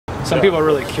Some people are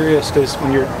really curious because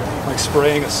when you're like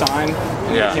spraying a sign,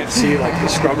 you can't see like the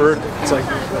scrubber. It's like,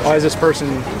 why is this person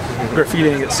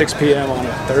graffitiing at 6 p.m. on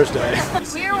a Thursday?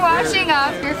 We were washing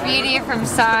off graffiti from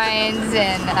signs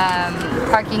and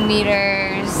parking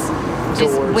meters,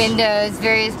 just doors, windows,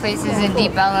 various places in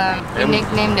Deep Ellum. We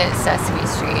nicknamed it Sesame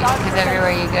Street because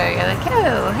everywhere you go, you're like,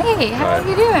 oh, hey, how are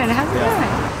you doing? How's it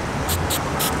going?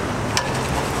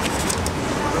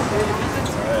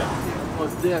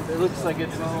 It looks like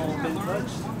it's all been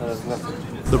touched.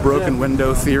 The broken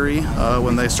window theory,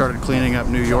 when they started cleaning up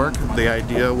New York, the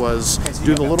idea was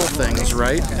do the little things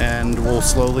right and we'll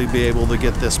slowly be able to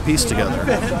get this piece together.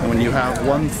 And when you have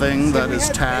one thing that is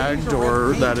tagged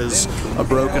or that is a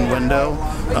broken window,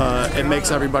 it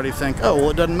makes everybody think, oh, well,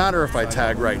 it doesn't matter if I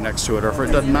tag right next to it, or if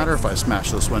it doesn't matter if I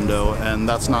smash this window, and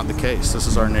that's not the case. This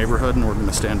is our neighborhood and we're going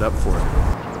to stand up for it.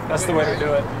 That's the way to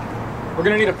do it. We're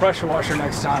going to need a pressure washer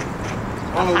next time.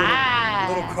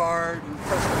 Little card.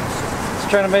 Just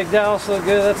trying to make Dallas look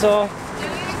good, that's all.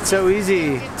 It's so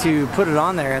easy to put it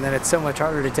on there and then it's so much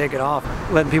harder to take it off.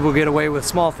 Letting people get away with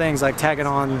small things like tagging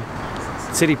on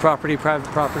city property, private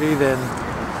property, then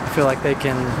I feel like they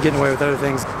can get away with other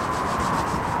things.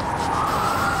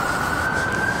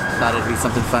 Thought it'd be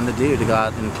something fun to do, to go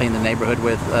out and clean the neighborhood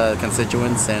with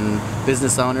constituents and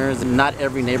business owners. Not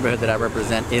every neighborhood that I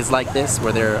represent is like this,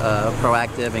 where they're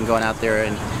proactive and going out there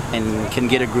and can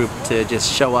get a group to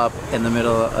just show up in the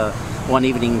middle of one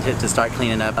evening to start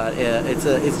cleaning up.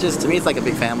 It's just, to me, it's like a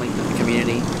big family, the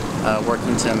community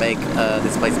working to make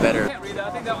this place better. I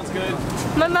think that one's good.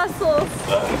 My muscles,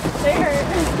 they hurt.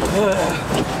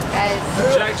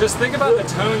 Guys. Jack, just think about the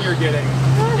tone you're getting.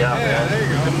 Yeah, there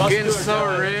you go. Getting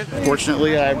so red.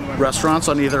 Fortunately, I have restaurants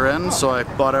on either end, so I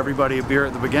bought everybody a beer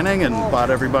at the beginning and bought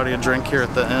everybody a drink here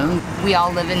at the end. We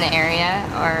all live in the area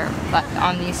or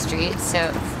on these streets,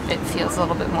 so it feels a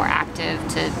little bit more active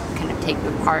to kind of take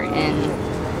the part in,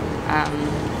 I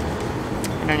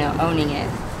don't know, owning it.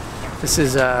 This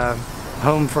is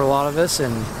home for a lot of us,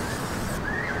 and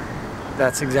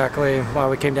that's exactly why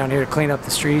we came down here to clean up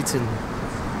the streets and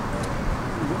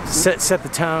set the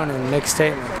tone and make a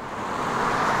statement.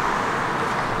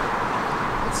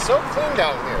 It's so clean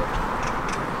down here.